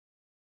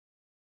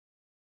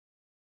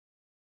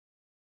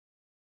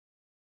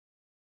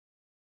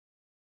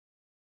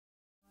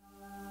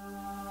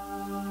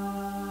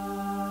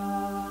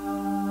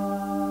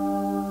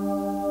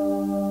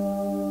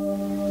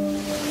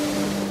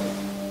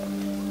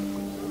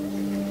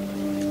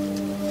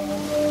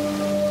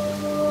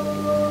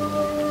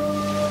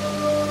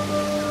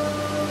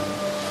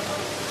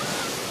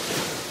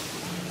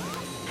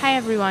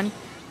everyone.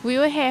 We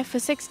were here for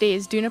 6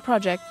 days doing a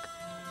project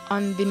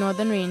on the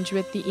Northern Range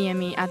with the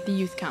EMA at the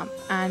youth camp,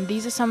 and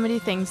these are some of the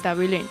things that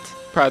we learned.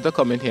 Prior to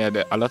coming here,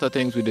 there are a lot of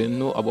things we didn't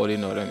know about the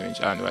Northern Range,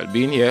 and while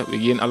being here, we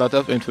gained a lot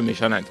of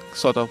information and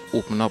sort of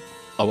open up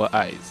our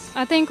eyes.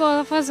 I think all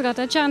of us got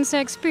a chance to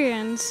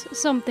experience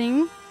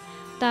something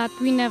that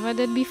we never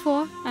did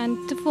before, and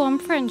to form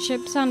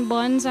friendships and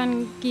bonds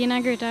and gain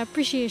a greater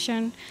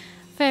appreciation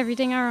for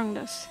everything around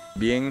us.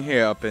 Being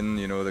here up in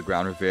the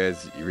Grand Riviere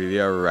is really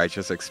a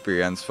righteous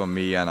experience for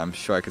me, and I'm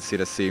sure I could say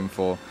the same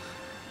for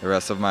the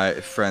rest of my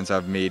friends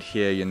I've made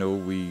here.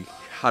 We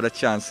had a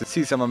chance to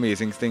see some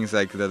amazing things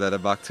like the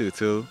leatherback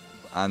turtle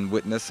and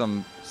witness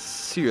some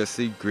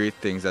seriously great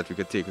things that we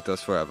could take with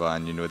us forever,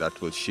 and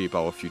that will shape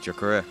our future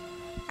career.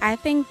 I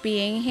think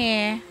being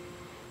here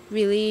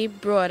really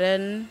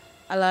broadened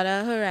a lot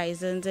of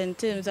horizons in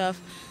terms of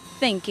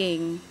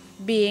thinking,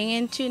 being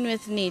in tune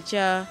with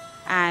nature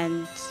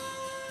and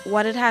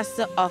what it has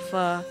to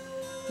offer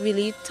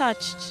really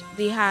touched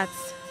the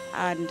hearts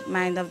and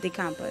mind of the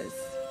campers.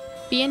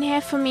 Being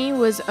here for me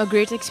was a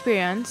great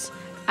experience.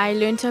 I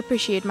learned to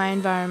appreciate my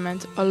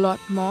environment a lot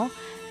more,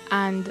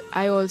 and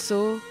I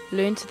also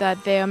learned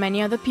that there are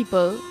many other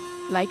people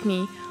like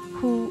me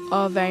who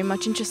are very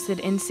much interested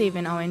in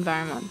saving our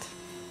environment.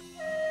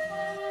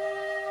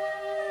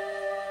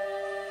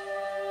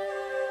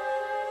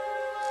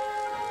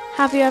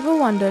 Have you ever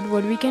wondered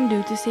what we can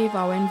do to save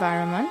our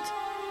environment?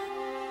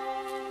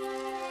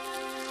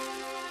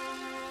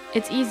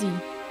 It's easy.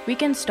 We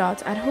can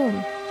start at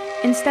home.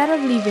 Instead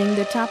of leaving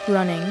the tap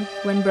running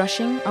when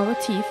brushing our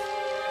teeth,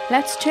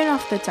 let's turn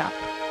off the tap.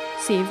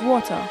 Save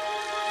water.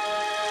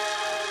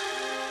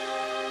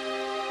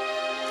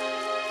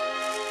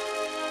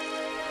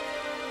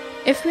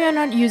 If we are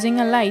not using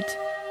a light,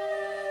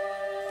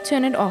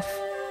 turn it off.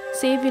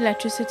 Save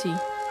electricity.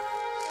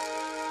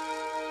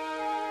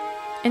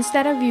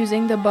 Instead of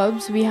using the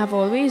bulbs we have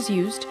always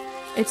used,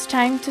 it's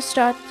time to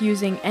start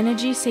using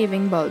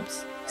energy-saving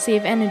bulbs.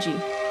 Save energy.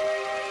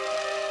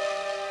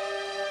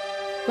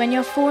 When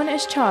your phone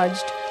is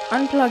charged,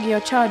 unplug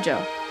your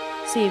charger.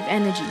 Save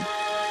energy.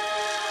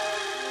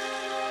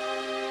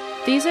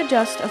 These are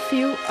just a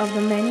few of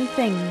the many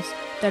things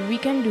that we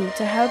can do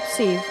to help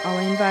save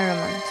our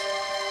environment.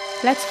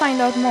 Let's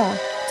find out more.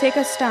 Take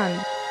a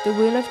stand. The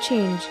wheel of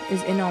change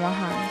is in our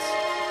hands.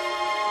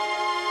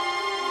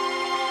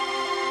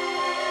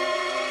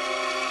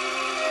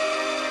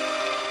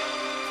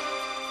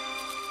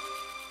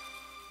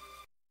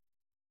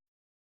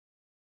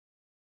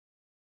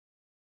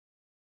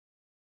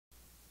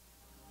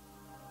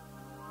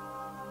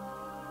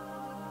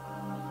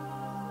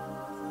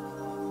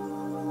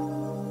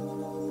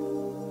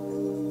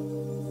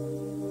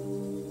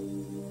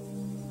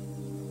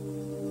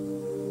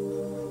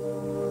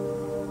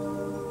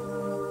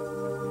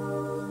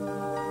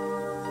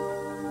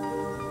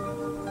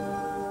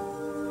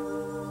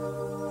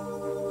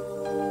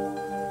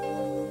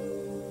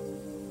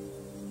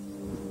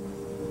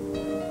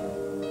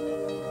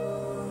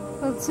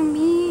 Well, to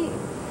me,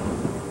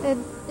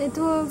 it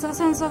was a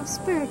sense of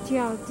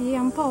spirituality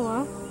and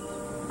power,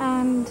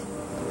 and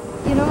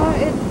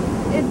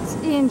it's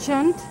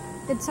ancient.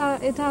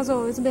 It has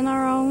always been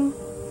around,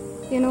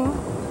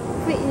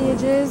 for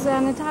ages,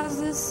 and it has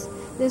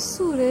this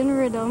soothing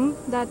rhythm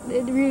that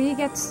it really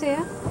gets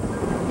there.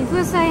 The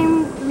first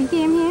time we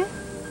came here,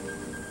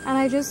 and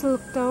I just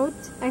looked out,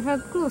 I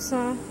felt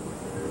closer,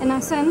 in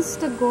a sense,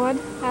 to God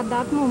at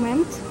that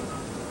moment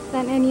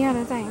than any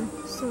other time.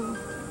 So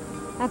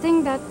I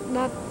think that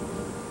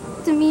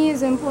to me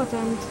is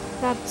important,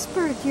 that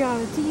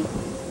spirituality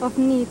of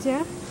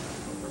nature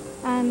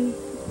and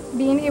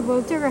being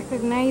able to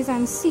recognize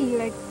and see,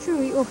 like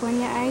truly open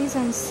your eyes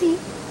and see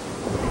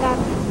that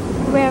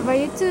wherever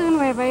you turn,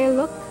 wherever you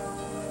look,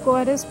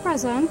 God is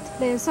present.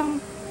 There's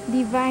some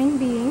divine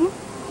being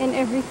in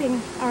everything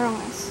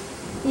around us.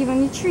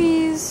 Even the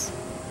trees,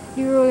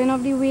 the rolling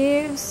of the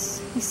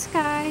waves, the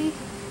sky,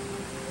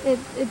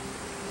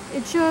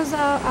 it shows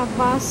a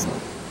vast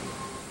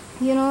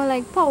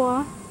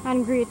power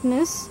and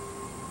greatness,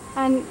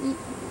 and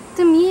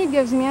to me it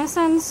gives me a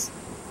sense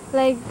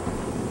like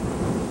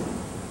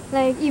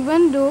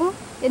even though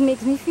it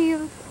makes me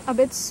feel a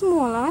bit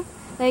smaller,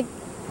 it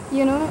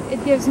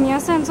gives me a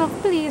sense of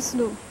place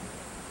though.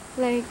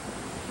 Like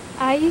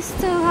I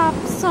still have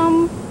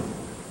some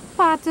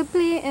part to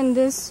play in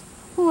this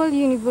whole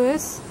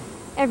universe.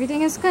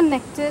 Everything is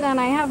connected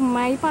and I have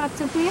my part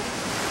to play.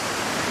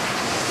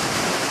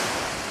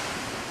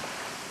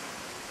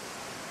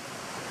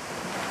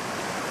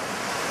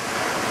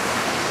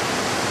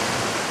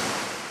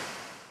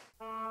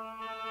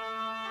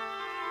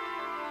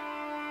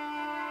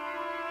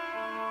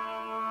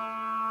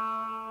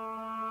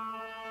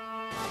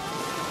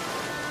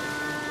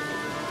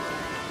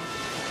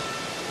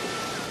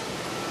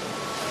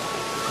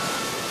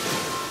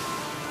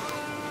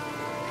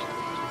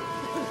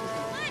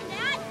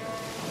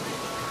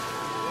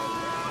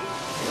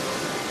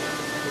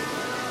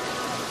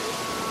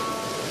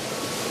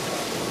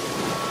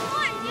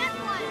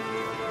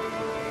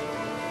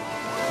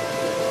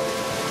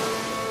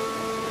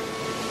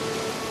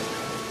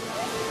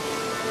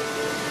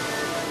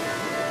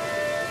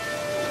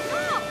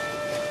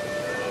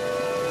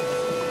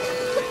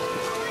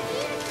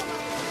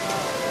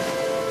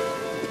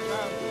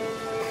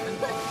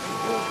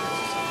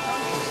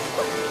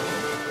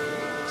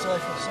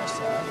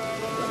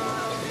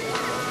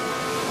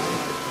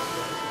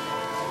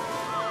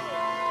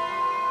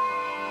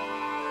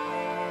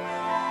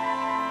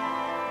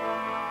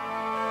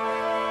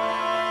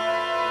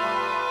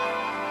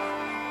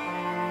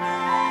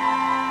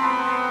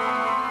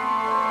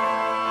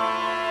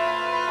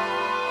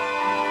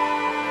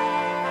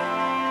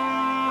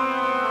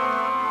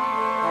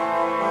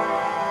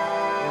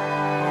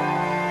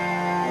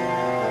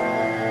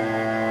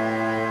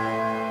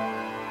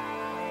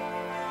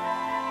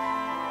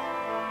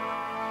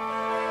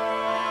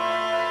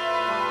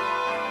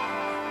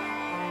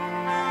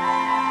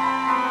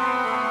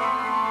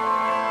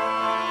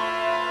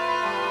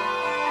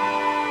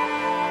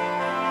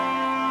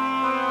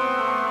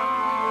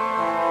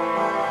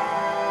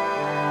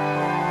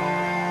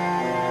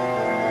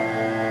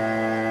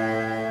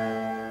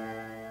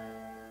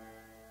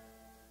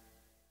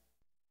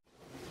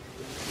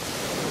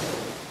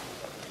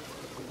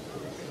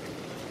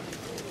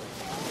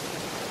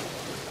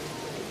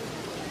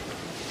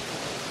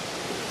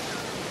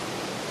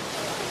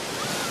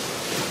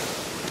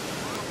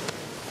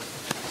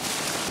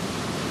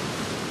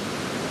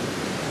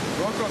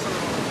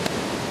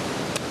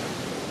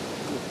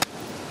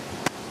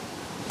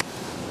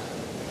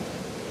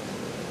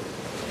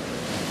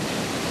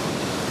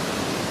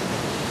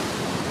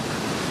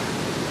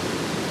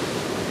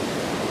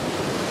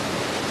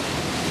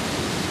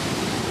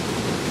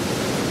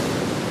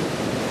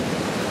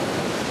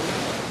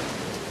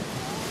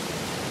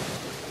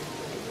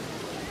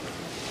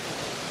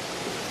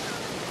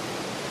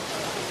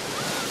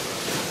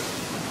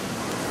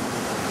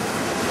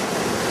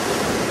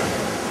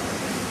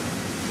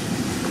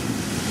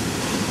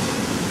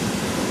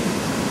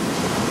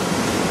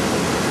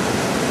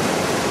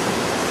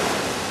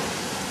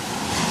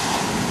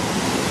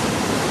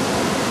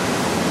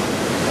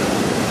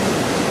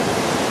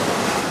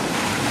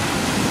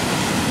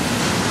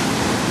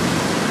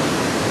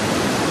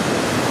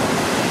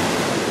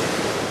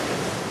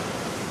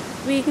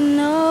 We can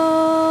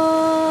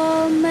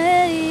all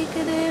make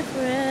a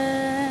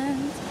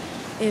difference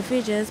if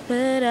we just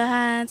put our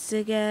hands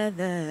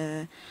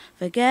together.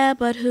 Forget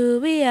about who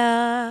we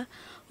are.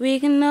 We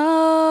can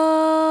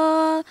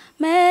all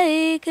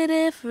make a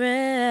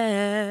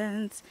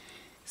difference.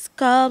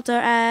 Sculpt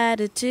our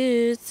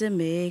attitudes to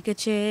make a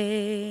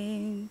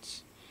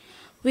change.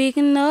 We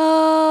can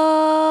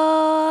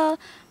all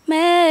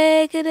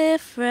make a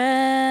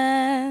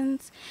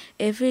difference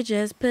if we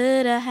just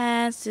put our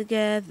hands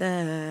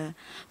together.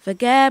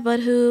 Forget about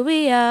who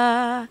we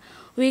are.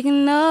 We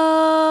can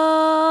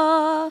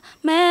all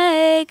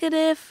make a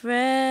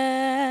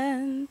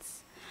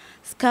difference.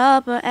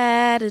 Sculpt our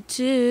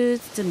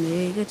attitudes to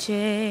make a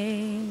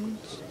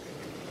change.